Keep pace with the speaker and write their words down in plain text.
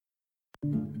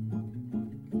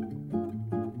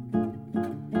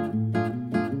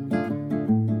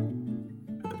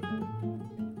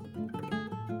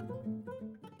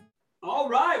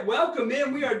right, welcome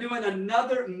in. We are doing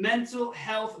another Mental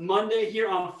Health Monday here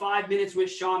on 5 Minutes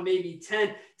with Sean, maybe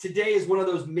 10. Today is one of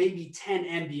those maybe 10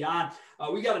 and beyond.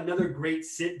 We got another great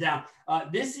sit down.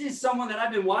 This is someone that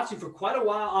I've been watching for quite a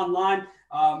while online.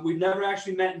 We've never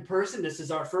actually met in person. This is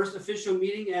our first official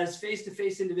meeting as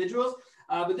face-to-face individuals.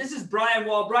 But this is Brian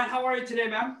Wall. Brian, how are you today,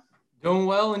 man? Doing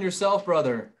well, and yourself,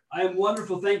 brother? I am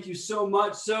wonderful. Thank you so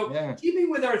much. So keeping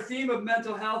with our theme of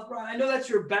mental health, Brian, I know that's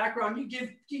your background.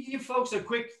 You give folks a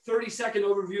quick 30-second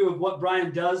overview of what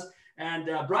Brian does. And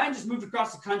Brian just moved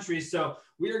across the country, so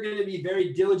we are going to be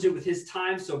very diligent with his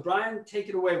time. So Brian, take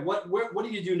it away. What do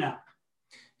you do now?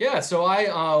 Yeah, so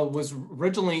I was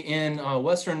originally in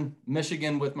Western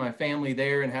Michigan with my family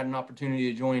there and had an opportunity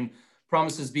to join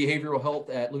Promises Behavioral Health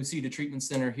at Lucida Treatment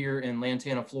Center here in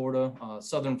Lantana, Florida,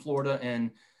 Southern Florida.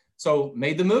 And so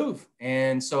made the move.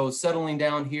 And so settling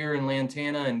down here in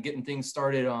Lantana and getting things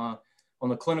started on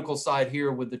the clinical side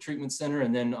here with the treatment center,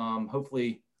 and then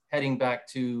hopefully heading back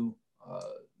to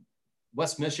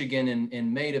West Michigan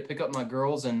in May to pick up my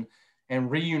girls and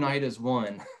reunite as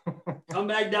one. Come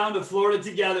back down to Florida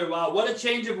together. Wow, what a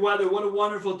change of weather. What a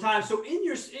wonderful time. So in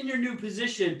your new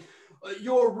position,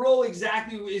 your role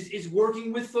exactly is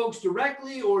working with folks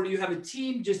directly, or do you have a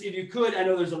team? Just if you could, I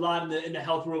know there's a lot in the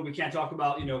health world. We can't talk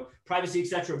about, privacy, et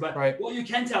cetera, but what you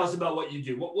can tell us about what you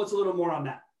do. What's a little more on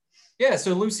that? Yeah,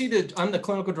 so Lucida, I'm the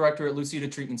clinical director at Lucida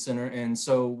Treatment Center. And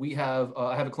so we have,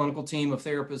 I have a clinical team of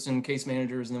therapists and case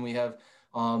managers, and then we have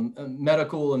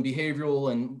medical and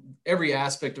behavioral and every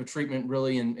aspect of treatment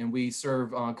really. And we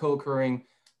serve co-occurring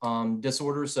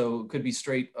disorders. So it could be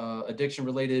straight addiction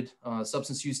related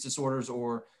substance use disorders,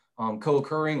 or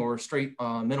co-occurring or straight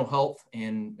mental health.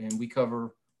 And we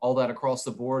cover all that across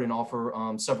the board and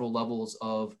offer several levels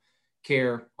of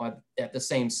care at the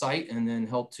same site, and then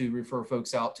help to refer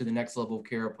folks out to the next level of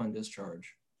care upon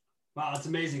discharge. Wow, that's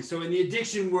amazing. So in the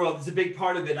addiction world, it's a big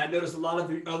part of it. I noticed a lot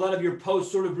of your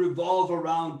posts sort of revolve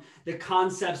around the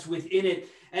concepts within it.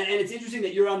 And it's interesting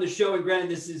that you're on the show, and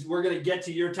granted, we're going to get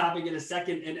to your topic in a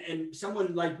second. And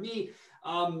someone like me,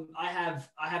 I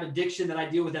have addiction that I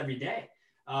deal with every day.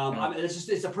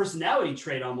 It's a personality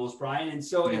trait almost, Brian. And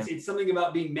so it's something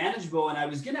about being manageable. And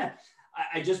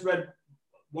I just read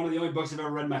one of the only books I've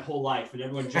ever read in my whole life, and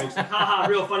everyone jokes, like, haha,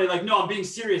 real funny. Like, no, I'm being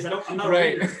serious. I'm not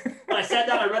right. A reader. But I sat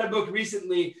down, I read a book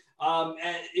recently,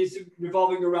 it's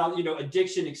revolving around,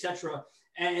 addiction, et cetera.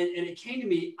 And it came to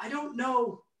me, I don't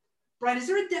know, Brian, is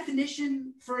there a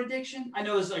definition for addiction? I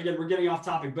know this, again, we're getting off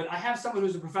topic, but I have someone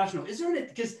who's a professional.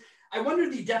 Because I wonder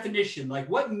the definition, like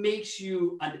what makes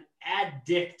you an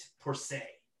addict per se?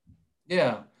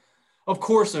 Yeah. Of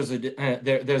course, there's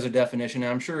a definition,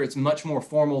 and I'm sure it's much more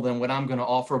formal than what I'm going to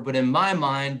offer. But in my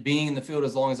mind, being in the field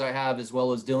as long as I have, as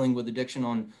well as dealing with addiction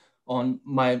on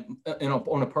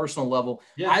a personal level,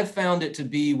 I've found it to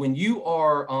be when you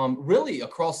are really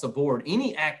across the board,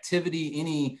 any activity,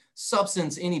 any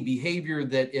substance, any behavior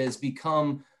that has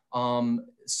become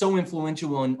so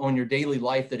influential on your daily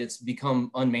life that it's become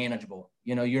unmanageable.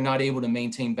 You're not able to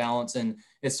maintain balance, and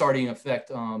it's starting to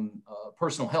affect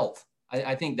personal health.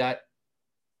 I think that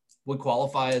would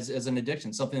qualify as an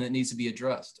addiction, something that needs to be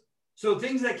addressed. So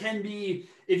things that can be,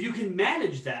 if you can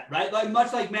manage that, right? Like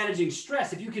much like managing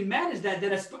stress, if you can manage that,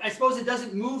 then I suppose it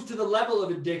doesn't move to the level of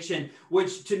addiction,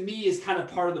 which to me is kind of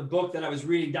part of the book that I was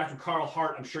reading, Dr. Carl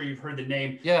Hart. I'm sure you've heard the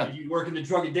name. Yeah. You work in the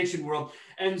drug addiction world.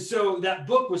 And so that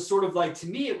book was sort of like, to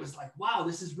me, it was like, wow,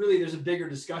 there's a bigger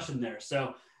discussion there.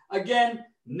 So again,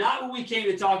 not what we came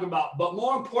to talk about, but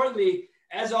more importantly,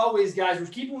 as always, guys, we're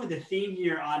keeping with the theme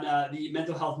here on the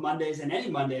Mental Health Mondays, and any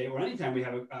Monday or anytime we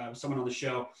have someone on the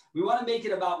show, we want to make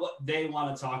it about what they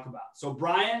want to talk about. So,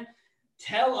 Brian,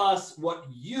 tell us what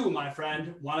you, my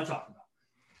friend, want to talk about.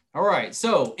 All right.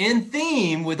 So in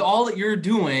theme with all that you're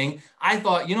doing, I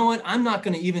thought, you know what, I'm not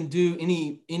going to even do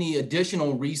any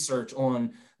additional research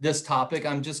on this topic.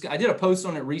 I did a post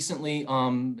on it recently,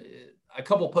 a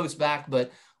couple posts back,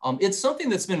 but it's something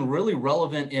that's been really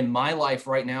relevant in my life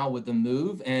right now with the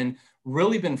move, and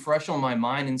really been fresh on my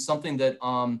mind, and something that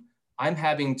I'm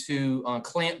having to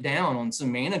clamp down on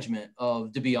some management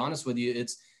of, to be honest with you.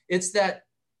 It's that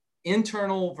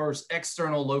internal versus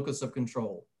external locus of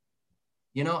control.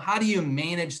 How do you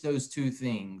manage those two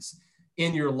things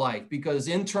in your life? Because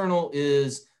internal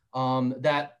is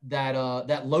that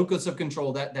locus of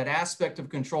control, that aspect of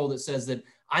control that says that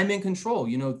I'm in control.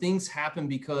 Things happen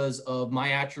because of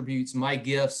my attributes, my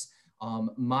gifts,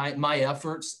 my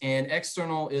efforts. And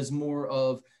external is more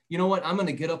of, you know what, I'm going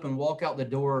to get up and walk out the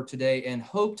door today and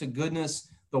hope to goodness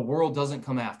the world doesn't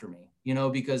come after me,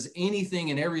 because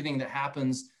anything and everything that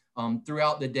happens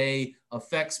throughout the day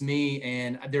affects me,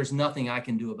 and there's nothing I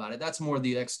can do about it. That's more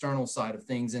the external side of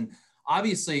things. And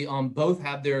obviously both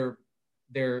have their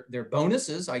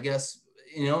bonuses, I guess,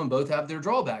 and both have their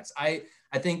drawbacks. I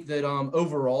think that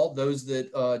overall, those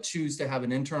that choose to have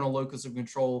an internal locus of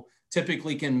control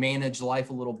typically can manage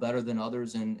life a little better than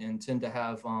others, and tend to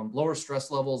have lower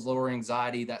stress levels, lower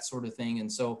anxiety, that sort of thing.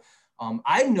 And so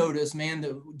I've noticed, man,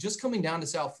 that just coming down to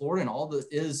South Florida and all that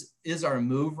is our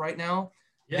move right now,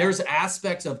 there's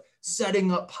aspects of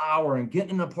setting up power and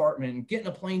getting an apartment and getting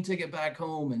a plane ticket back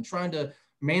home and trying to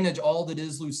manage all that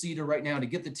is Lucida right now to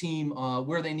get the team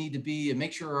where they need to be and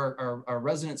make sure our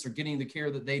residents are getting the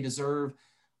care that they deserve.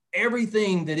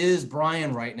 Everything that is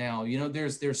Brian right now,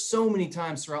 there's so many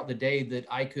times throughout the day that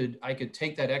I could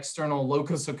take that external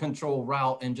locus of control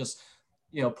route and just,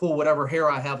 pull whatever hair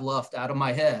I have left out of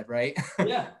my head. Right.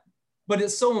 Yeah. But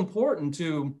it's so important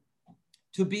to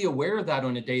be aware of that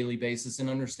on a daily basis and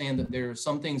understand that there are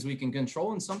some things we can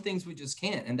control and some things we just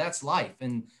can't. And that's life.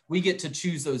 And we get to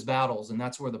choose those battles, and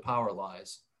that's where the power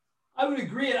lies. I would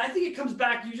agree. And I think it comes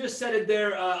back, you just said it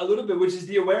there a little bit, which is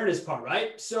the awareness part,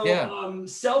 right? So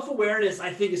self-awareness,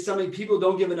 I think, is something people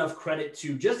don't give enough credit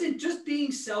to. Just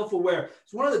being self-aware.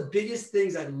 It's one of the biggest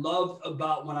things I loved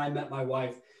about when I met my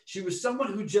wife. She was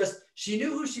someone who she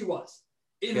knew who she was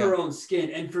in her own skin.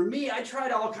 And for me, I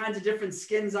tried all kinds of different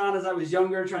skins on as I was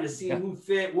younger, trying to see who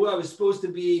fit, who I was supposed to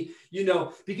be,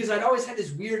 because I'd always had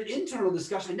this weird internal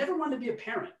discussion. I never wanted to be a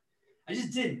parent. I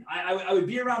just didn't. I would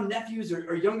be around nephews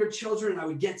or younger children, and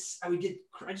I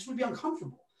just would be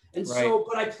uncomfortable. And so,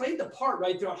 but I played the part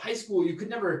right throughout high school. You could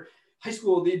never,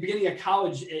 the beginning of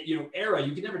college, era,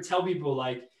 you could never tell people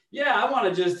like, I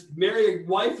want to just marry a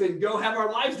wife and go have our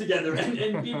lives together.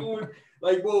 And people would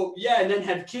like, well, and then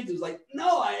have kids. It was like,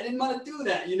 no, I didn't want to do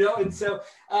that, And so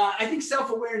I think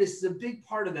self-awareness is a big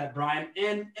part of that, Brian.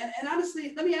 And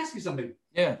honestly, let me ask you something.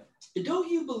 Yeah. Don't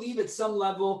you believe at some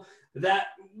level that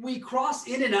we cross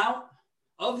in and out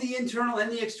of the internal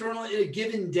and the external in a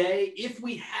given day if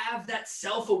we have that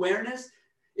self-awareness?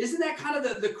 Isn't that kind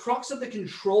of the crux of the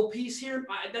control piece here?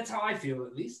 That's how I feel,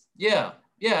 at least. Yeah,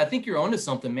 I think you're onto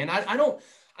something, man. I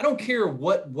don't care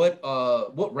what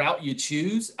route you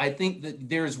choose. I think that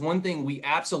there's one thing we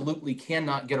absolutely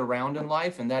cannot get around in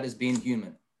life, and that is being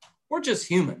human. We're just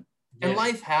human, and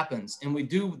life happens, and we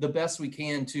do the best we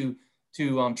can to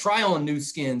try on new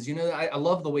skins. I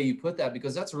love the way you put that,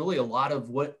 because that's really a lot of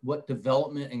what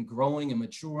development and growing and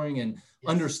maturing and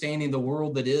understanding the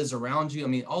world that is around you. I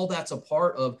mean, all that's a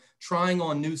part of trying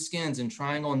on new skins and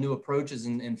trying on new approaches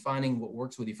and finding what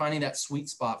works with you, finding that sweet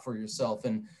spot for yourself.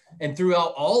 And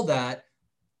throughout all that,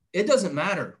 it doesn't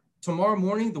matter. Tomorrow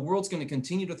morning, the world's going to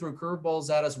continue to throw curveballs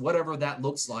at us, whatever that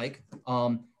looks like.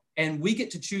 And we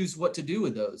get to choose what to do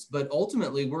with those. But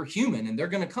ultimately, we're human, and they're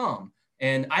going to come.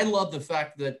 And I love the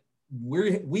fact that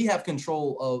we have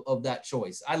control of that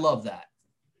choice. I love that.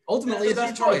 Ultimately, it's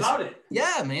your choice. About it.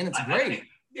 Yeah, man, it's great.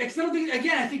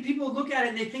 I think people look at it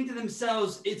and they think to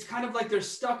themselves, it's kind of like they're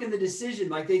stuck in the decision.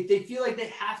 Like they feel like they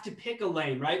have to pick a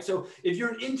lane, right? So if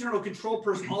you're an internal control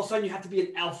person, all of a sudden you have to be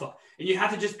an alpha, and you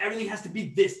have to everything has to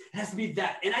be this, it has to be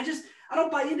that. And I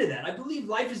don't buy into that. I believe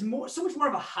life is so much more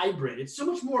of a hybrid. It's so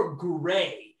much more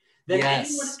gray than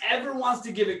anyone ever wants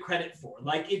to give it credit for. And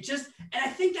I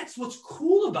think that's what's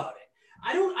cool about it.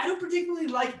 I don't particularly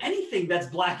like anything that's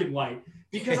black and white,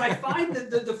 because I find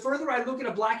that the further I look at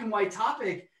a black and white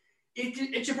topic,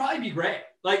 it should probably be gray.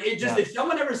 If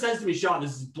someone ever says to me, Sean,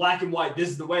 this is black and white, this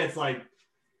is the way, it's like,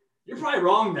 you're probably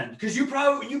wrong then, because you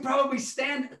probably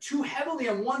stand too heavily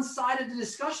on one side of the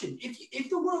discussion. If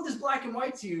the world is black and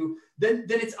white to you, then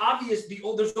it's obvious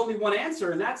there's only one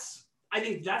answer, and I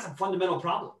think that's a fundamental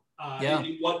problem.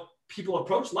 In what people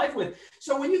approach life with.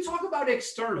 So when you talk about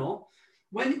external,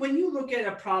 when you look at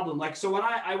a problem, like, so when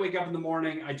I wake up in the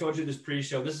morning, I told you this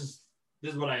pre-show, this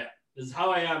is what I am. This is how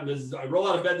I am. I roll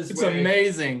out of bed this way. It's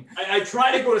amazing. I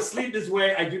try to go to sleep this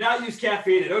way. I do not use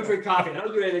caffeine. I don't drink coffee. I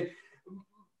don't do anything.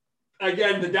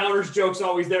 Again, the downers joke's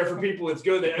always there for people. It's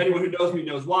good that anyone who knows me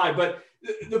knows why. But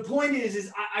the point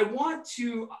is I want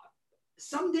to,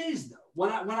 some days though, when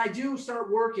I do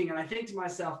start working and I think to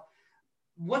myself,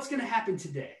 what's going to happen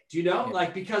today? Do you know?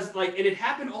 Because and it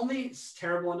happened only, it's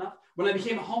terrible enough, when I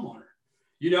became a homeowner,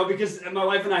 because my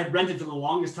wife and I had rented for the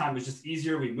longest time. It was just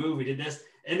easier. We moved, we did this.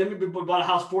 And then we bought a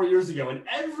house 4 years ago. And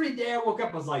every day I woke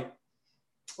up, I was like,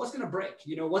 what's going to break?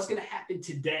 What's going to happen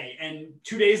today? And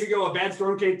 2 days ago, a bad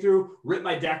storm came through, ripped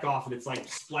my deck off, and it's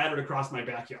splattered across my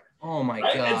backyard. Oh my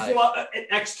God. And so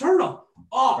external.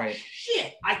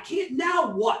 Shit. I can't.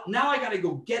 Now what? Now I got to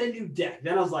go get a new deck.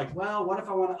 Then I was like, well, what if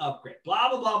I want to upgrade? Blah,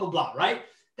 blah, blah, blah, blah. Right?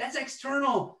 That's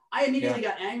external. I immediately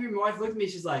got angry. My wife looked at me.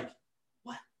 She's like,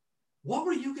 what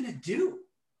were you going to do?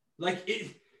 Like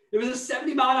it was a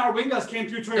 70-mile-an-hour wind gust came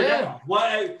through Tornado.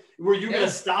 What were you going to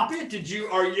stop it? And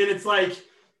it's like,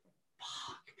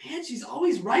 fuck, man, she's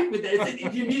always right with that.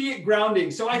 It's the immediate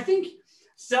grounding. So I think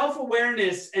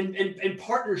self-awareness and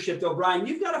partnership though, Brian,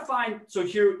 you've got to find, so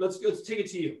here, let's take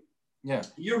it to you. Yeah.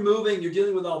 You're moving, you're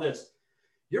dealing with all this.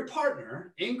 Your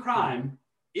partner in crime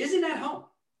isn't at home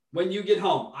when you get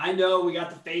home. I know we got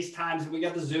the FaceTimes and we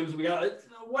got the Zooms, we got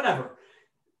whatever.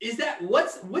 Is that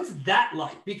what's that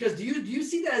like? Because do you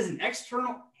see that as an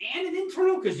external and an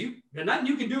internal? Because there's nothing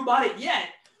you can do about it yet,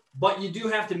 but you do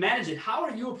have to manage it. How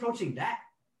are you approaching that?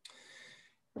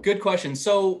 Good question.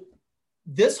 So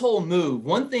this whole move,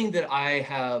 one thing that I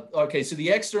have, so the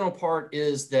external part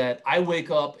is that I wake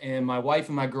up and my wife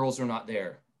and my girls are not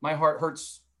there. My heart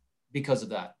hurts because of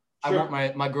that. Sure. I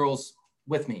want my girls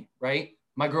with me, right?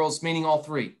 My girls, meaning all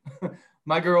three.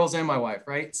 My girls and my wife,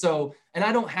 right? So, and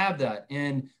I don't have that.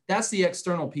 And that's the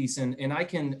external piece. And I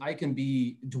can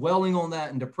be dwelling on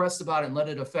that and depressed about it and let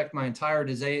it affect my entire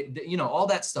day, all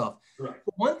that stuff. Right.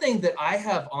 But one thing that I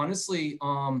have honestly,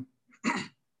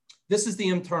 this is the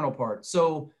internal part.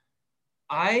 So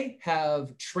I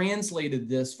have translated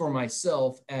this for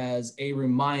myself as a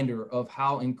reminder of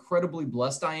how incredibly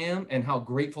blessed I am and how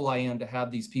grateful I am to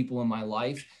have these people in my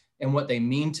life and what they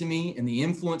mean to me and the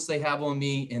influence they have on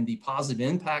me and the positive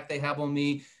impact they have on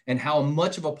me and how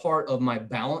much of a part of my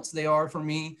balance they are for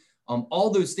me. All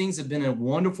those things have been a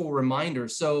wonderful reminder.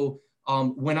 So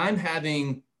when I'm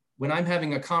having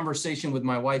a conversation with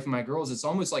my wife and my girls, it's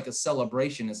almost like a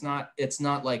celebration. It's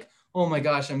not like, oh my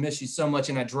gosh, I miss you so much,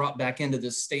 and I drop back into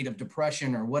this state of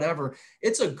depression or whatever.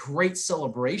 It's a great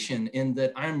celebration in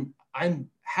that I'm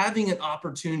having an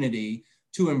opportunity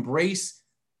to embrace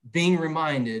being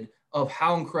reminded of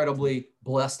how incredibly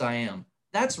blessed I am.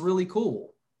 That's really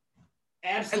cool.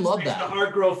 Absolutely. I love that. The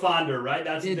heart grow fonder, right?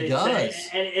 That's what it they does.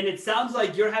 say. And it sounds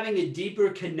like you're having a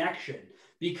deeper connection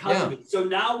because of it. So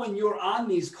now when you're on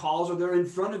these calls or they're in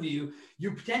front of you, you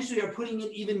potentially are putting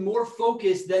in even more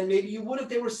focus than maybe you would if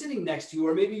they were sitting next to you,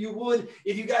 or maybe you would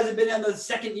if you guys have been on the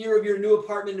second year of your new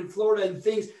apartment in Florida and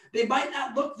things. They might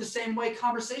not look the same way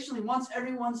conversationally once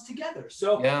everyone's together.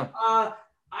 So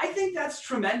I think that's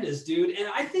tremendous, dude. And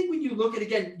I think when you look at,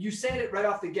 again, you said it right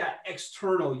off the bat,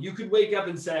 external, you could wake up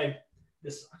and say,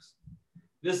 this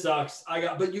sucks.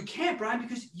 But you can't, Brian,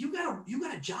 because you got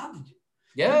a job to do.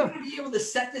 Yeah. You got to be able to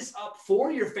set this up for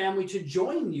your family to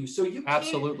join you. So you can't,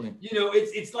 absolutely.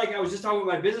 It's like I was just talking with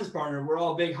my business partner. We're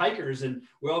all big hikers and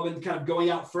we've all been kind of going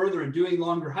out further and doing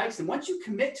longer hikes. And once you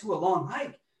commit to a long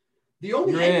hike, the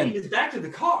only ending is back to the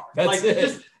car. That's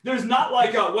it. There's not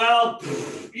like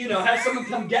have someone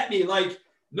come get me. Like,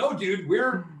 no, dude,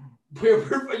 we're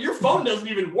your phone doesn't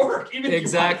even work. Even if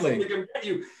exactly. you come get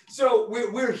you. So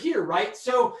we're here, right?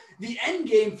 So the end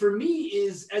game for me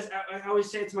is, as I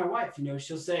always say it to my wife,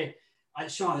 she'll say,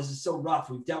 Sean, this is so rough.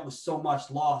 We've dealt with so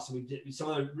much loss. Some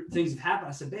other things have happened.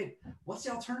 I said, babe, what's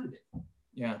the alternative?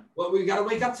 Yeah. Well, we got to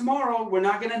wake up tomorrow. We're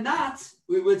not going to not.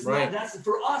 That's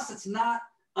for us. It's not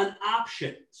an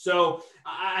option. So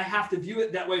I have to view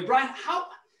it that way. Brian,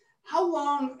 how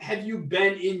long have you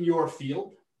been in your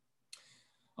field?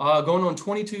 Going on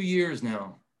 22 years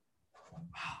now.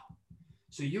 Wow.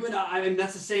 So you and I mean,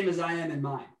 that's the same as I am in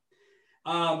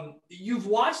mine. You've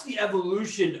watched the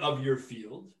evolution of your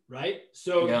field, right?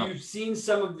 So you've seen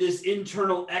some of this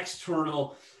internal,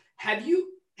 external. Have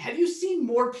you seen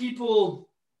more people,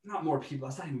 not more people,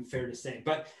 that's not even fair to say,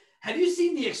 but have you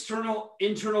seen the external,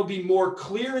 internal be more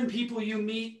clear in people you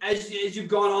meet as you've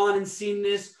gone on and seen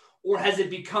this? Or has it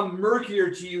become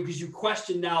murkier to you because you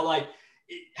question now, like,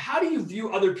 how do you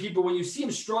view other people when you see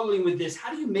them struggling with this?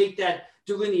 How do you make that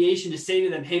delineation to say to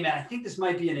them, hey, man, I think this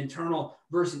might be an internal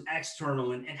versus an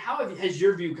external? And how has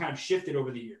your view kind of shifted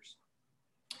over the years?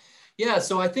 Yeah,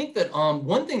 so I think that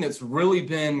one thing that's really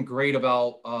been great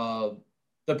about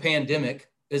the pandemic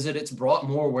is that it's brought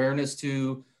more awareness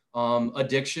to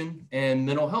addiction and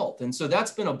mental health. And so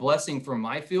that's been a blessing for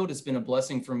my field. It's been a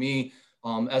blessing for me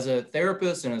as a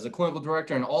therapist and as a clinical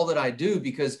director and all that I do,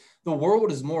 because the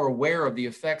world is more aware of the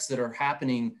effects that are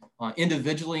happening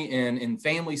individually and in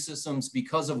family systems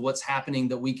because of what's happening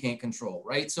that we can't control,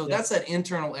 right? So that's that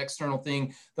internal, external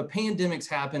thing. The pandemic's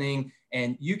happening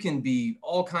and you can be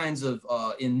all kinds of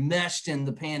enmeshed in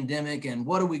the pandemic and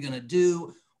what are we going to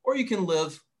do? Or you can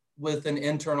live with an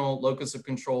internal locus of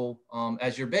control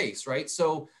as your base, right?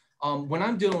 So when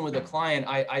I'm dealing with a client,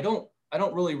 I don't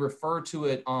really refer to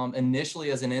it initially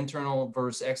as an internal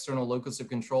versus external locus of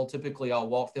control. Typically, I'll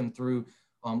walk them through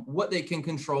what they can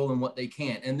control and what they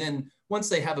can't. And then once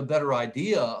they have a better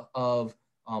idea of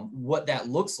what that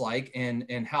looks like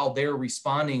and how they're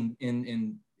responding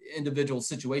in individual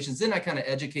situations. Then I kind of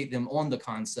educate them on the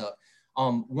concept.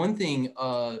 One thing,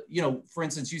 for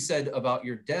instance, you said about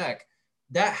your deck,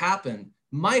 that happened.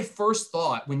 My first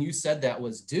thought when you said that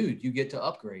was, dude, you get to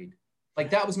upgrade. Like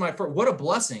that was my first, what a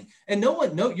blessing. And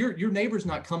your neighbor's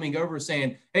not coming over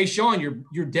saying, hey, Sean,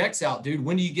 your deck's out, dude.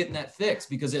 When are you getting that fixed?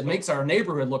 Because it makes our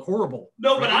neighborhood look horrible.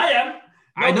 No, right? But I am.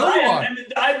 No, I know you are.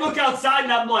 And I look outside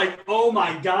and I'm like, oh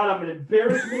my God, I'm going to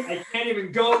embarrass me. I can't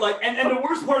even go. And the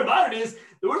worst part about it is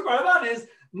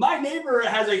my neighbor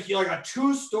has a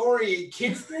 2-story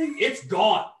kids thing. It's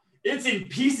gone. It's in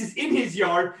pieces in his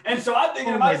yard. And so I'm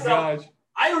thinking to myself, gosh.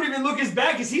 I don't even look his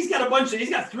back because he's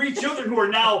got 3 children who are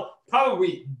now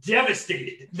probably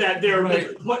devastated that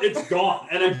it's gone.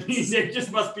 And I mean, they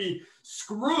just must be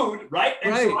screwed, right?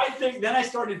 And so I think then I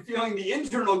started feeling the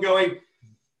internal going,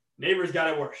 neighbors got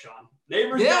it worse, Sean.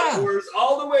 Neighbors got it worse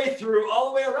all the way through, all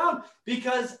the way around,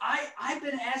 because I've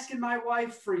been asking my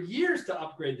wife for years to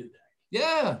upgrade the deck.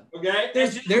 Yeah. Okay.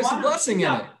 There's a blessing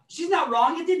in it. She's not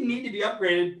wrong. It didn't need to be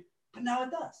upgraded, but now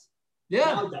it does. Yeah.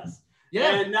 Now it does.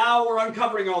 Yeah. And now we're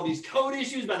uncovering all these code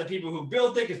issues by the people who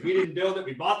built it because we didn't build it.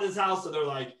 We bought this house. So they're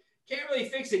like, can't really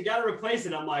fix it. Got to replace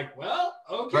it. I'm like, well,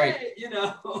 okay,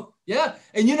 Yeah.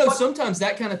 And, sometimes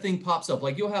that kind of thing pops up.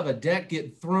 Like you'll have a deck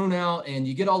get thrown out and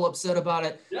you get all upset about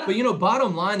it. Yeah. But,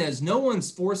 bottom line is no one's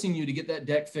forcing you to get that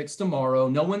deck fixed tomorrow.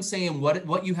 No one's saying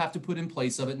what you have to put in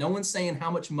place of it. No one's saying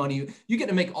how much money you get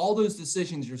to make all those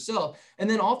decisions yourself. And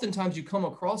then oftentimes you come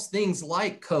across things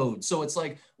like code. So it's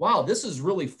like, wow, this is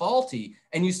really faulty.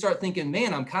 And you start thinking,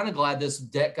 man, I'm kind of glad this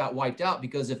deck got wiped out,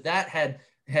 because if that had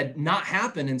not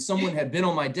happened and someone had been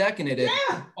on my deck and it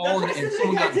had fallen and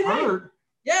someone got hurt.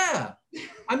 Yeah.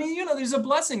 I mean, there's a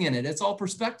blessing in it. It's all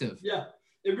perspective. Yeah.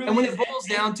 It really and when it boils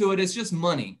down to it, it's just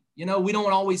money. We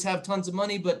don't always have tons of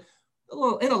money, but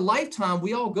in a lifetime,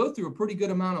 we all go through a pretty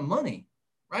good amount of money,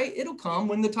 right? It'll come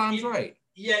when the time's right.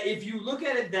 Yeah. If you look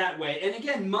at it that way, and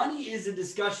again, money is a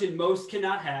discussion most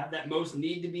cannot have, that most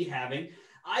need to be having.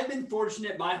 I've been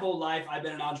fortunate my whole life. I've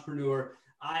been an entrepreneur.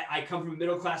 I come from a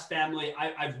middle-class family.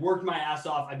 I've worked my ass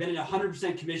off. I've been in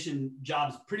 100% commission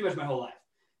jobs pretty much my whole life.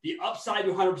 The upside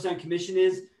to 100% commission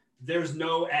is there's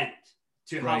no end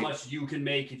to how much you can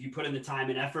make if you put in the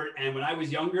time and effort. And when I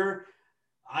was younger,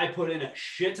 I put in a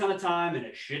shit ton of time and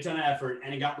a shit ton of effort,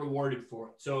 and it got rewarded for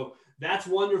it. So that's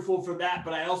wonderful for that.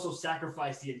 But I also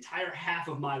sacrificed the entire half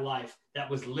of my life that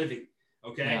was living.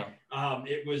 Okay. Yeah.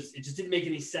 It just didn't make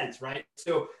any sense. Right.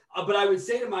 So, but I would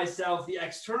say to myself, the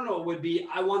external would be,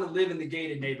 I want to live in the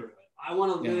gated neighborhood. I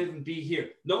want to live and be here.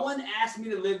 No one asked me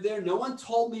to live there. No one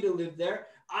told me to live there.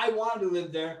 I wanted to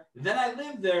live there. Then I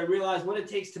lived there and realized what it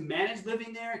takes to manage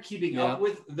living there, keeping up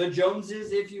with the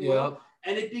Joneses, if you will.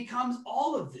 And it becomes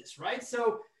all of this. Right.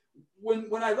 So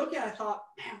when I look at it, I thought,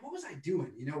 man, what was I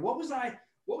doing? What was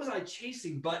I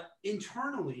chasing? But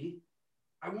internally,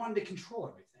 I wanted to control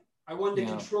everything. I wanted to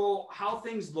control how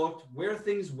things looked, where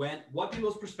things went, what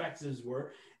people's perspectives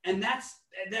were. And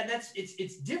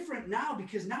it's different now,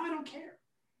 because now I don't care.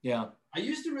 Yeah. I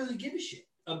used to really give a shit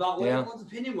about what everyone's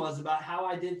opinion was about how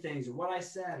I did things or what I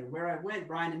said or where I went,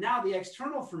 Brian. And now the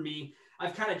external for me,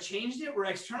 I've kind of changed it, where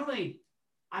externally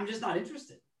I'm just not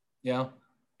interested. Yeah.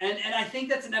 And I think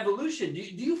that's an evolution. Do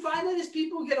you find that as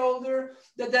people get older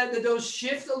that those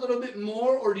shift a little bit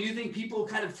more, or do you think people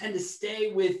kind of tend to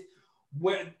stay with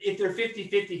where, if they're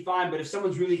 50-50, fine, but if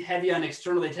someone's really heavy on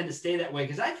external, they tend to stay that way?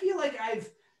 Because I feel like I've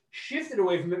shifted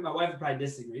away from it. My wife would probably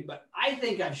disagree, but I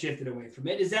think I've shifted away from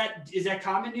it. Is that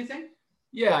common, do you think?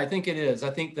 Yeah, I think it is. I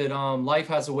think that life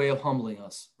has a way of humbling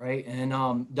us, right? And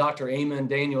Dr.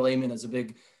 Daniel Amen is a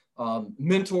big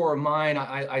mentor of mine.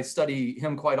 I study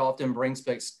him quite often, brain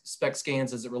spec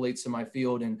scans as it relates to my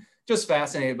field, and just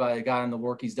fascinated by the guy and the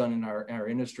work he's done in our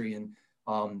industry. And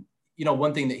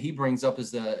one thing that he brings up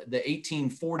is the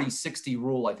 18-40-60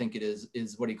 rule. I think it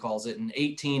is what he calls it. And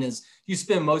 18 is you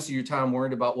spend most of your time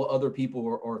worried about what other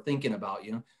people are thinking about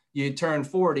you. You turn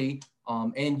 40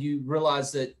 and you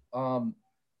realize that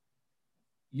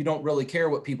you don't really care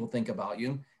what people think about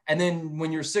you. And then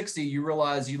when you're 60, you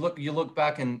realize you look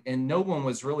back and no one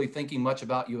was really thinking much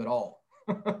about you at all.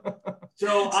 Which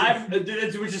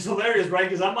is hilarious, right?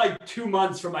 Because I'm like 2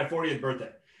 months from my 40th birthday.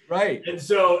 Right. And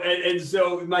so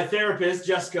my therapist,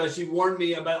 Jessica, she warned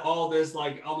me about all this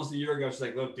like almost a year ago. She's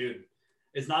like, look, dude,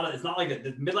 it's not like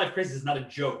the midlife crisis is not a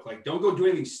joke. Like, don't go do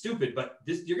anything stupid, but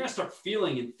you're going to start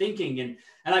feeling and thinking. And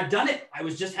I've done it. I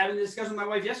was just having a discussion with my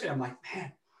wife yesterday. I'm like,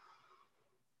 man,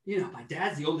 my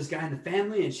dad's the oldest guy in the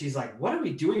family. And she's like, what are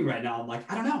we doing right now? I'm like,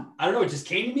 I don't know. It just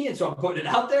came to me. And so I'm putting it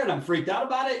out there and I'm freaked out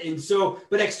about it. And so,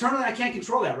 but externally, I can't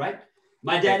control that. Right.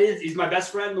 My dad he's my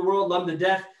best friend in the world, love him to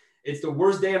death. It's the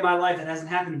worst day of my life that hasn't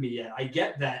happened to me yet. I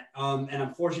get that. And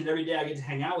I'm fortunate every day I get to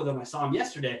hang out with him. I saw him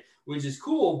yesterday, which is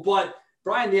cool. But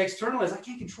Brian, the external is I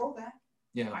can't control that.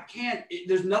 Yeah. I can't,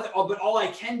 there's nothing, but all I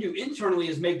can do internally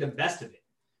is make the best of it.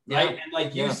 Right. Yeah. And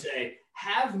like you say,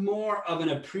 have more of an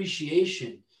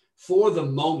appreciation for the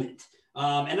moment.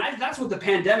 And that's what the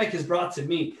pandemic has brought to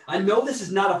me. I know this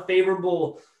is not a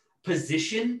favorable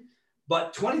position,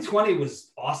 but 2020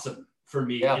 was awesome for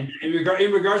me. Yeah. In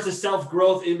regards to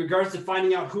self-growth, in regards to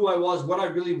finding out who I was, what I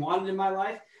really wanted in my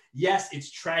life. Yes, it's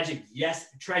tragic. Yes,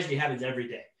 tragedy happens every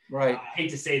day. Right. I hate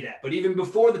to say that, but even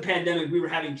before the pandemic, we were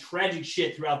having tragic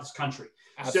shit throughout this country.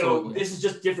 Absolutely. So this is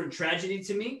just different tragedy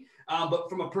to me. But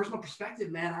from a personal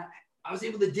perspective, man, I was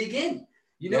able to dig in.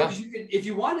 You know, because if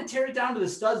you wanted to tear it down to the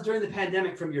studs during the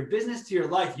pandemic, from your business to your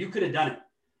life, you could have done it.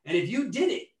 And if you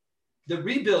did it, the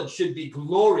rebuild should be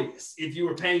glorious if you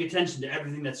were paying attention to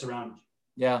everything that surrounded you.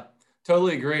 Yeah,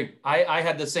 totally agree. I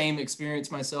had the same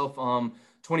experience myself.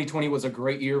 2020 was a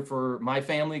great year for my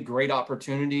family, great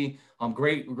opportunity,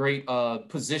 great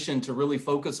position to really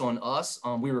focus on us.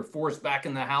 We were forced back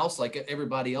in the house like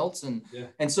everybody else.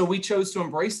 And so we chose to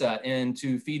embrace that and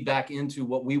to feed back into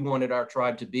what we wanted our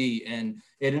tribe to be. And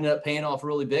it ended up paying off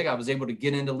really big. I was able to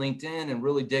get into LinkedIn and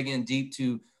really dig in deep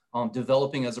to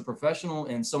developing as a professional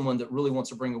and someone that really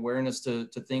wants to bring awareness to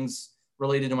things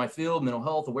related to my field, mental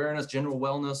health, awareness, general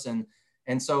wellness.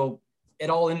 And so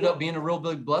it all ended up being a real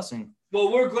big blessing. Well,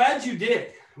 we're glad you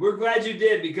did. We're glad you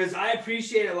did, because I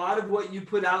appreciate a lot of what you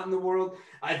put out in the world.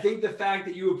 I think the fact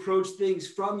that you approach things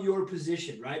from your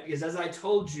position, right? Because as I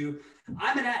told you,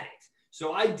 I'm an addict.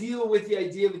 So I deal with the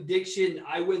idea of addiction.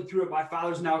 I went through it. My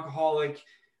father's an alcoholic,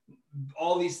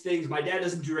 all these things. My dad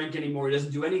doesn't drink anymore. He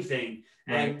doesn't do anything.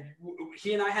 Right. And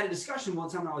he and I had a discussion one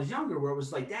time when I was younger where it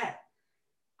was like, Dad,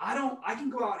 I can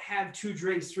go out, have 2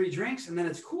 drinks, 3 drinks, and then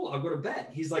it's cool. I'll go to bed.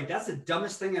 He's like, that's the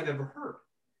dumbest thing I've ever heard.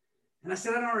 And I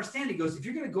said, I don't understand. He goes, if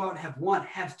you're going to go out and have 1,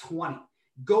 have 20.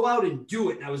 Go out and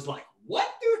do it. And I was like, what,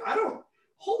 dude?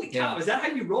 Holy cow. Is that how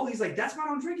you roll? He's like, that's why I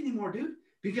don't drink anymore, dude,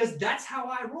 because that's how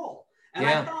I roll. And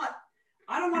I thought,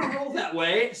 I don't want to roll that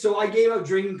way. So I gave up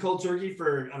drinking cold turkey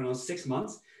for, 6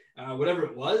 months, whatever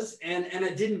it was. And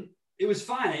it was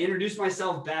fine. I introduced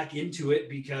myself back into it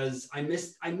because I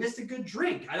missed a good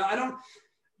drink.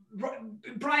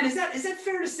 Brian, is that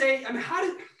fair to say? I mean,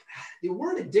 the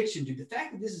word addiction, dude, the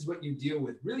fact that this is what you deal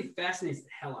with really fascinates the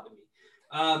hell out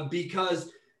of me.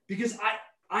 Because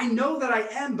I know that I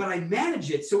am, but I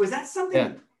manage it. So is that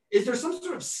something, is there some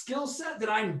sort of skill set that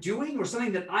I'm doing or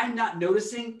something that I'm not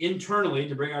noticing internally,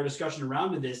 to bring our discussion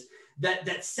around to this,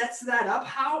 that sets that up?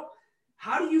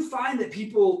 How do you find that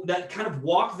people that kind of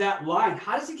walk that line,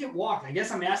 how does it get walked? I guess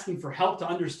I'm asking for help to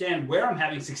understand where I'm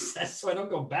having success so I don't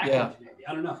go back. Maybe.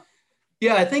 I don't know.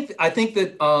 Yeah, I think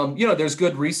that, there's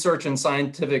good research and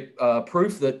scientific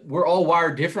proof that we're all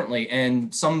wired differently,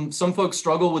 and some folks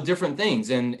struggle with different things.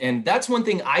 And that's one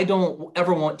thing I don't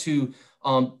ever want to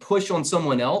push on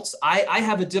someone else. I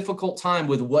have a difficult time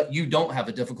with what you don't have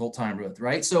a difficult time with,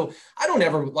 right? So I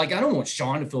don't want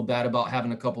Sean to feel bad about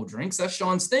having a couple drinks. That's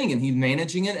Sean's thing, and he's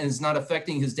managing it, and it's not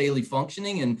affecting his daily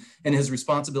functioning and his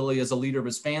responsibility as a leader of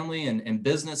his family and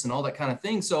business and all that kind of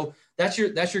thing. So that's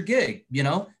your gig,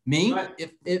 me,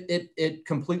 right. It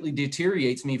completely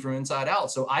deteriorates me from inside out.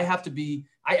 So I have to be,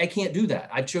 I can't do that.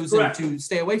 I've chosen Correct. To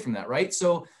stay away from that. Right.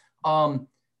 So, and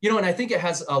I think it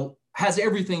has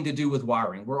everything to do with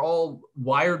wiring. We're all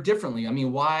wired differently. I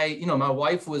mean, why, my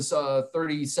wife was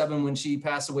 37 when she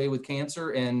passed away with cancer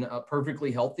and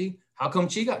perfectly healthy. How come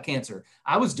she got cancer?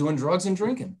 I was doing drugs and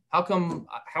drinking. How come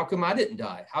I didn't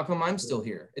die? How come I'm still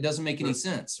here? It doesn't make any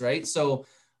sense. Right. So,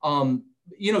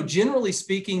 generally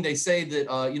speaking, they say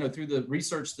that, through the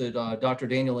research that Dr.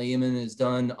 Daniel Amen has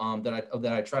done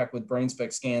that I track with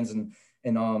BrainSpec scans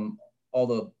and all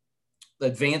the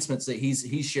advancements that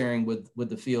he's sharing with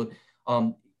the field,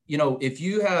 if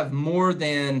you have more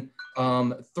than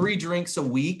 3 drinks a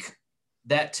week,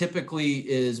 that typically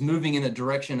is moving in a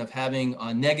direction of having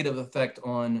a negative effect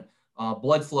on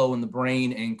blood flow in the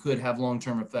brain and could have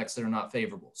long-term effects that are not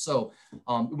favorable. So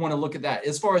we want to look at that.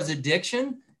 As far as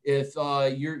addiction, if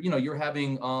you're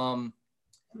having,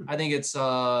 I think it's,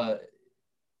 I'm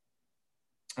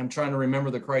trying to remember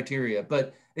the criteria,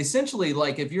 but essentially,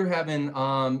 like if you're having,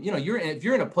 if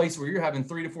you're in a place where you're having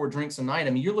 3 to 4 drinks a night, I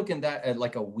mean, you're looking at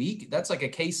like a week. That's like a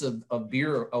case of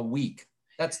beer a week.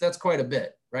 That's quite a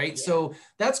bit, right? Yeah. So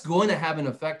that's going to have an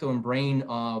effect on brain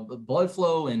blood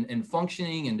flow and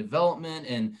functioning and development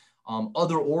and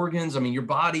other organs. I mean, your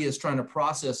body is trying to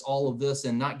process all of this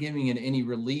and not giving it any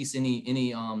release,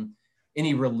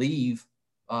 any relief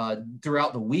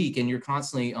throughout the week, and you're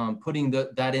constantly putting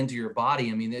that into your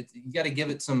body. I mean, you got to give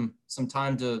it some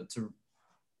time to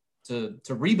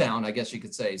rebound, I guess you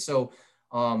could say. So,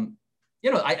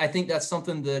 I think that's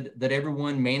something that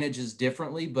everyone manages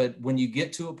differently. But when you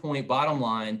get to a point, bottom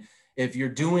line, if you're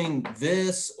doing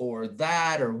this or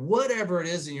that or whatever it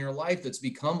is in your life that's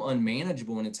become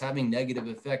unmanageable and it's having negative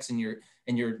effects, and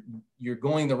you're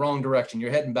going the wrong direction,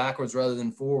 you're heading backwards rather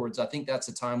than forwards, I think that's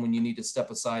a time when you need to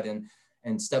step aside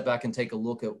and step back and take a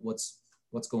look at what's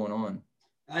going on.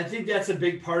 I think that's a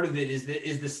big part of it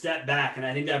is the step back. And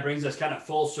I think that brings us kind of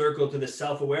full circle to the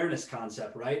self-awareness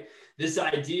concept, right? This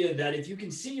idea that if you can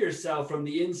see yourself from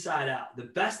the inside out, the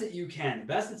best that you can, the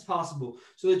best that's possible,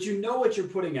 so that you know what you're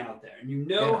putting out there and you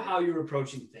know how you're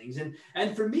approaching things.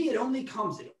 And for me, it only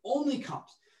comes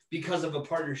because of a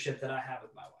partnership that I have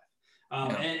with my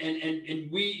wife. And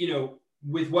we,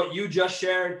 with what you just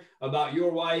shared about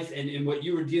your wife and what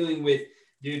you were dealing with,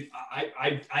 dude,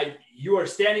 you are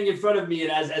standing in front of me,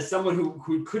 and as someone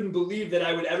who couldn't believe that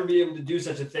I would ever be able to do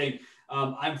such a thing,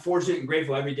 I'm fortunate and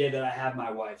grateful every day that I have my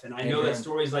wife, and I know that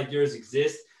stories like yours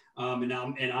exist, and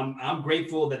I'm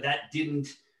grateful that didn't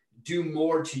do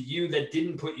more to you, that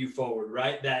didn't put you forward,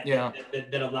 right? That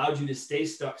allowed you to stay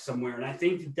stuck somewhere, and I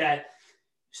think that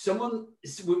someone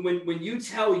when you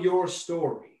tell your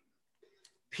story,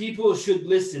 people should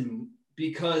listen,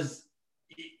 because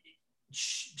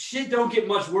shit don't get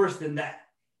much worse than that.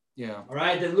 Yeah. All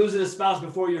right. Then losing a spouse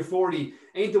before you're 40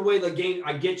 ain't the way the game.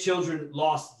 I get children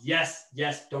lost. Yes.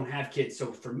 Don't have kids.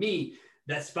 So for me,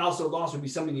 that spousal loss would be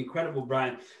something incredible,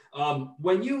 Brian.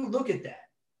 When you look at that,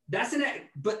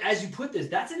 but as you put this,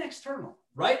 that's an external,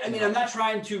 right? I mean, I'm just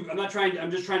trying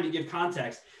to give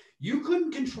context. You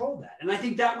couldn't control that. And I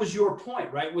think that was your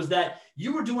point, right? Was that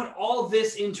you were doing all of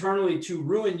this internally to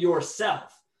ruin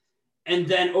yourself. And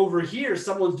then over here,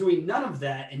 someone's doing none of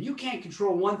that, and you can't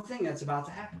control one thing that's about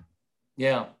to happen.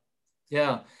 Yeah.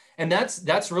 And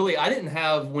that's really, I didn't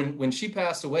have, when she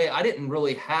passed away, I didn't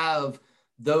really have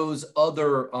those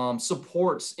other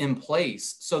supports in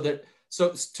place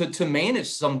to manage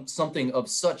something of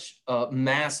such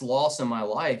mass loss in my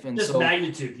life. And just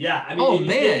magnitude. Yeah. I mean,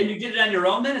 and you did it on your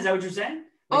own then? Is that what you're saying?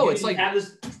 It's like,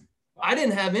 I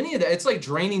didn't have any of that. It's like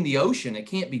draining the ocean. It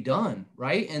can't be done,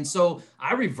 right? And so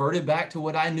I reverted back to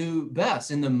what I knew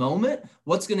best. In the moment,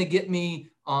 what's going to get me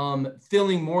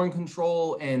feeling more in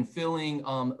control and feeling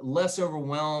less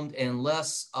overwhelmed and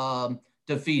less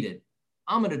defeated?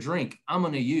 I'm going to drink. I'm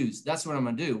going to use. That's what I'm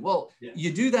going to do. Well,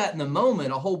 you do that in the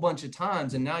moment a whole bunch of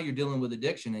times, and now you're dealing with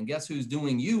addiction. And guess who's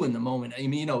doing you in the moment? I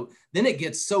mean, then it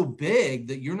gets so big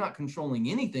that you're not controlling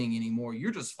anything anymore. You're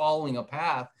just following a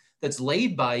path that's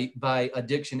laid by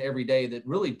addiction every day that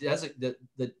really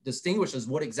that distinguishes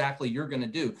what exactly you're going to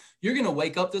do. You're going to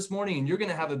wake up this morning and you're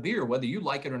going to have a beer, whether you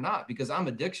like it or not, because I'm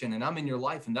addiction and I'm in your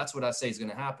life. And that's what I say is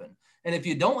going to happen. And if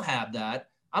you don't have that,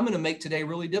 I'm going to make today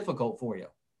really difficult for you.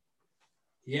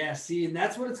 Yeah, see, and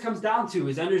that's what it comes down to,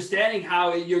 is understanding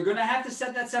how you're going to have to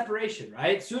set that separation,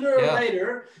 right? Sooner or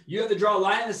later, you have to draw a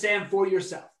line in the sand for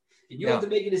yourself. And you have to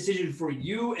make a decision for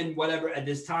you and whatever at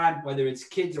this time, whether it's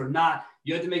kids or not.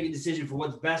 You have to make a decision for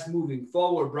what's best moving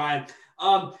forward, Brian.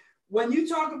 When you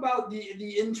talk about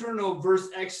the internal versus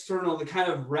external, to kind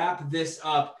of wrap this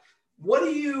up, what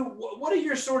are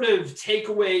your sort of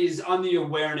takeaways on the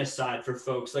awareness side for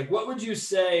folks? Like, what would you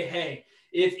say, hey,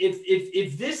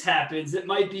 if this happens, it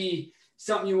might be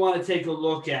something you want to take a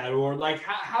look at? Or like,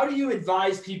 how do you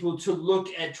advise people to look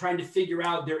at trying to figure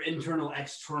out their internal,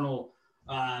 external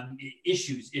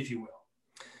issues, if you will?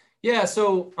 Yeah.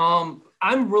 So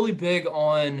I'm really big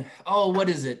on, what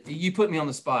is it? You put me on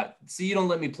the spot. See, you don't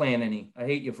let me plan any. I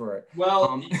hate you for it.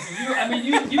 Well, you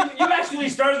actually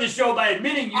started the show by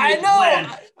admitting you didn't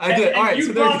plan. I did. All right.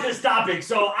 You brought this topic.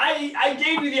 So I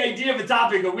gave you the idea of a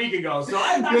topic a week ago. So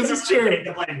I'm not going to take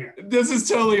the blame here. This is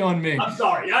totally on me. I'm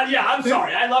sorry. I'm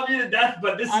sorry. I love you to death,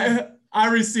 but this is... I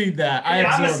received that. I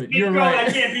absorbed it. You're right.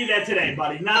 I can't be that today,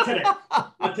 buddy. Not today.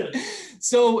 Not today.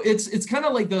 So it's kind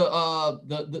of like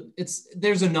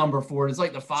there's a number for it. It's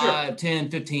like the 5, 10,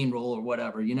 15 rule or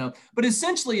whatever, but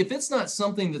essentially if it's not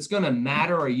something that's going to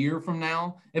matter a year from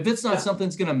now, if it's not something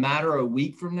that's going to matter a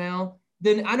week from now,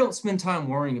 then I don't spend time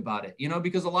worrying about it,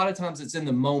 because a lot of times it's in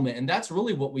the moment, and that's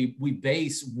really what we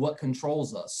base what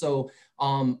controls us. So,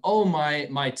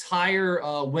 my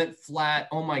tire went flat.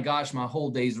 Oh my gosh, my whole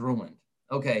day's ruined.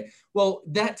 Okay, well,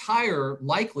 that tire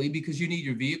likely, because you need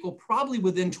your vehicle, probably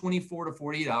within 24 to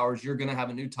 48 hours, you're going to have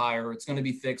a new tire. It's going to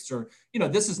be fixed, or,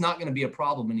 this is not going to be a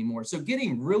problem anymore. So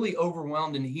getting really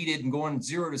overwhelmed and heated and going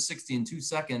 0 to 60 in 2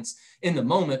 seconds in the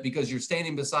moment because you're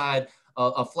standing beside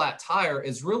a flat tire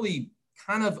is really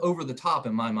kind of over the top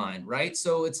in my mind, right?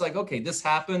 So it's like, okay, this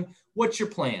happened. What's your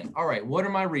plan? All right, what are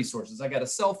my resources? I got a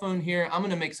cell phone here. I'm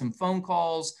going to make some phone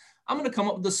calls. I'm going to come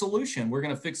up with a solution. We're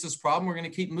going to fix this problem. We're going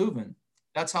to keep moving.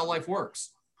 That's how life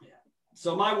works. Yeah.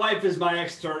 So my wife is my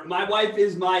external. My wife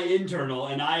is my internal,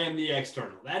 and I am the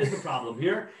external. That is the problem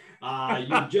here.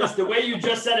 The way you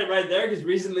just said it right there, because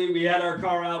recently we had our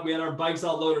car out, we had our bikes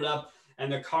all loaded up, and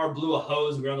the car blew a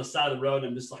hose. We were on the side of the road, and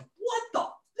I'm just like,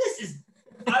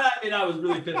 I was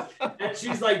really pissed. And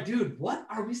she's like, dude, what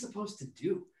are we supposed to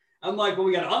do? I'm like, well,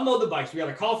 we got to unload the bikes. We got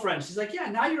to call friends. She's like, yeah,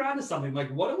 now you're onto something. I'm like,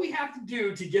 what do we have to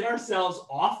do to get ourselves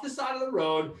off the side of the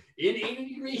road in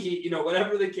 80-degree heat,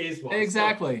 whatever the case was.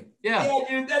 Exactly. So, yeah,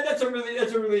 dude, that's a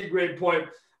really great point.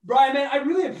 Brian, man, I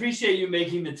really appreciate you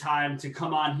making the time to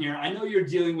come on here. I know you're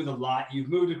dealing with a lot. You've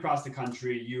moved across the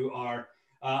country. You are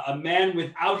a man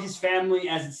without his family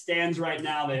as it stands right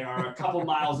now. They are a couple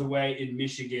miles away in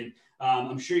Michigan.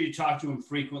 I'm sure you talk to him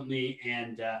frequently,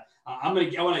 and I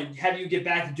want to have you get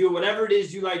back to doing whatever it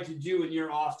is you like to do in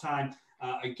your off time.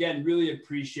 Again, really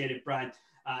appreciate it, Brian.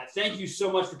 Thank you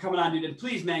so much for coming on, dude. And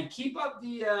please, man, keep up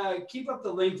the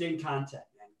LinkedIn content,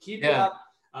 man. Keep it up.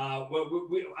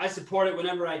 I support it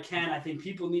whenever I can. I think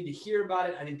people need to hear about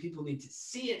it. I think people need to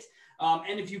see it.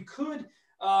 And if you could,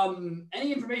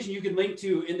 any information you could link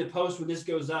to in the post when this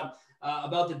goes up,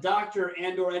 about the doctor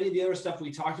and or any of the other stuff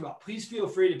we talked about, please feel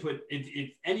free to put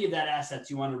if any of that assets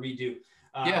you want to redo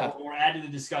or add to the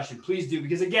discussion, please do.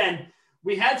 Because again,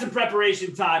 we had some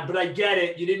preparation time, but I get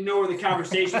it. You didn't know where the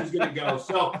conversation was going to go.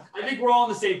 So I think we're all on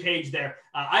the same page there.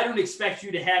 I don't expect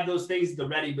you to have those things at the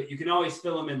ready, but you can always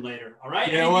fill them in later. All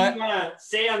right. You know what? You want to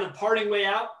say on the parting way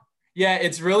out? Yeah,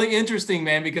 it's really interesting,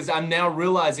 man, because I'm now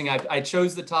realizing I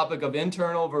chose the topic of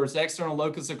internal versus external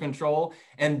locus of control.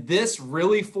 And this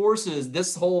really forces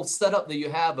this whole setup that you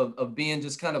have of being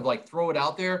just kind of like throw it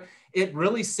out there. It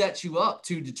really sets you up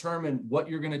to determine what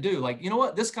you're going to do. Like, you know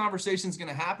what, this conversation is going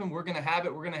to happen. We're going to have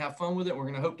it. We're going to have fun with it. We're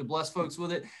going to hope to bless folks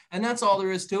with it. And that's all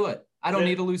there is to it. I don't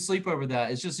need to lose sleep over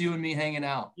that. It's just you and me hanging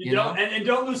out. You don't, and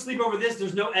don't lose sleep over this.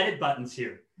 There's no edit buttons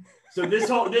here. So this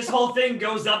whole thing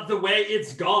goes up the way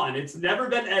it's gone. It's never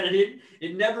been edited.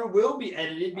 It never will be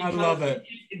edited. I love it.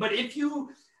 But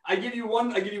I give you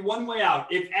one way out.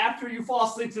 If after you fall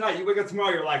asleep tonight, you wake up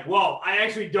tomorrow, you're like, whoa, I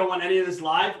actually don't want any of this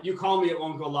live. You call me, it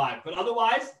won't go live. But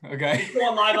otherwise, it's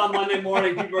going live on Monday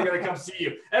morning. People are going to come see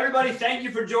you. Everybody, thank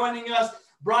you for joining us.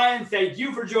 Brian, thank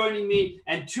you for joining me.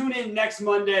 And tune in next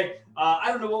Monday. I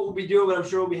don't know what we'll be doing, but I'm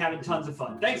sure we'll be having tons of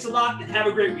fun. Thanks a lot and have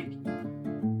a great week.